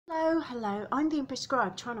Hello, I'm the Impish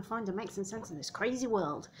Scribe, trying to find and make some sense of this crazy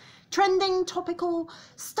world. Trending topical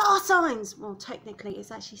star signs. Well, technically it's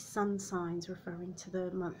actually sun signs, referring to the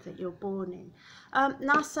month that you're born in.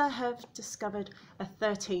 NASA have discovered a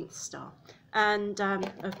 13th star, and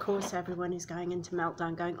of course everyone is going into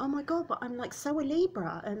meltdown going, oh my god, but I'm like so a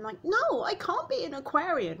Libra, and like, no, I can't be an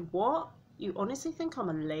Aquarian. What? You honestly think I'm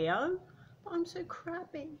a Leo? But I'm so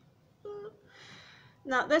crabby.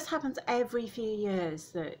 Now, this happens every few years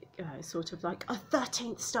that sort of like a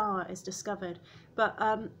 13th star is discovered. But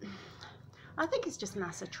I think it's just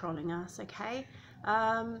NASA trolling us, okay?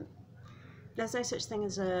 There's no such thing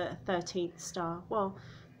as a 13th star. Well,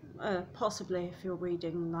 possibly if you're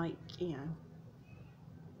reading like, you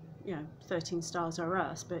know, 13 stars are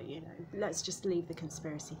us. But, you know, let's just leave the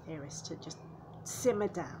conspiracy theorists to just simmer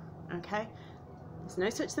down, okay? There's no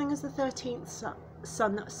such thing as the 13th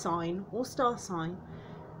sun sign or star sign.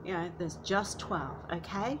 You know, there's just 12,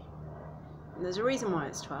 okay? And there's a reason why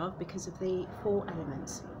it's 12, because of the 4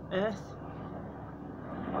 elements. Earth.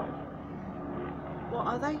 What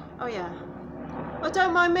are they? Oh yeah. Oh,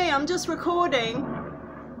 don't mind me, I'm just recording.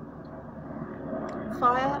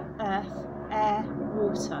 Fire, earth, air,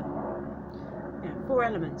 water. Yeah, 4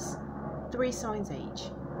 elements. 3 signs each.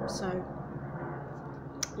 So,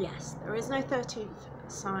 yes, there is no 13th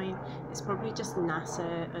sign. It's probably just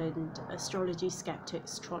NASA and astrology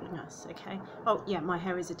skeptics trolling us, okay? Oh yeah, my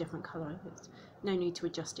hair is a different colour. There's no need to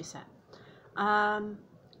adjust your set.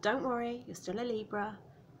 Don't worry, you're still a Libra.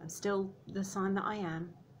 I'm still the sign that I am.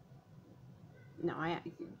 No,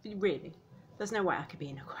 really, there's no way I could be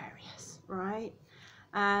an Aquarius, right?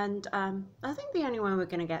 And I think the only way we're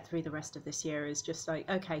going to get through the rest of this year is just like,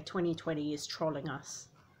 okay, 2020 is trolling us.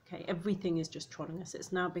 Okay, everything is just trolling us.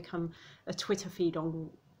 It's now become a Twitter feed on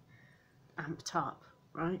amped up,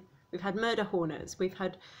 right? We've had murder hornets, we've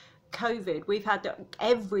had COVID, we've had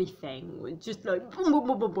everything. We're just like boom, boom,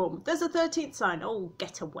 boom, boom, boom. There's a 13th sign. Oh,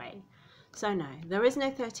 get away. So no, there is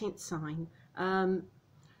no 13th sign.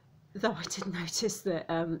 Though I did notice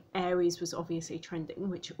that Aries was obviously trending,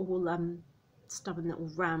 which all stubborn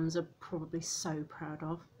little rams are probably so proud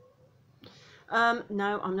of.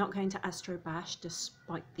 No, I'm not going to Astro Bash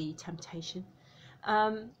despite the temptation.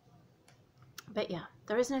 But yeah,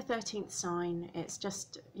 there is no 13th sign. It's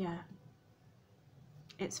just, yeah,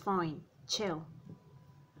 it's fine. Chill.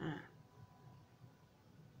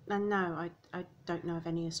 And no, I don't know of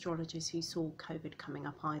any astrologers who saw COVID coming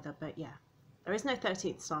up either. But yeah, there is no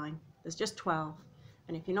 13th sign. There's just 12.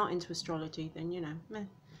 And if you're not into astrology, then, you know, meh,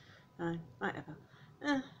 whatever.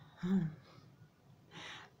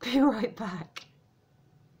 Be right back.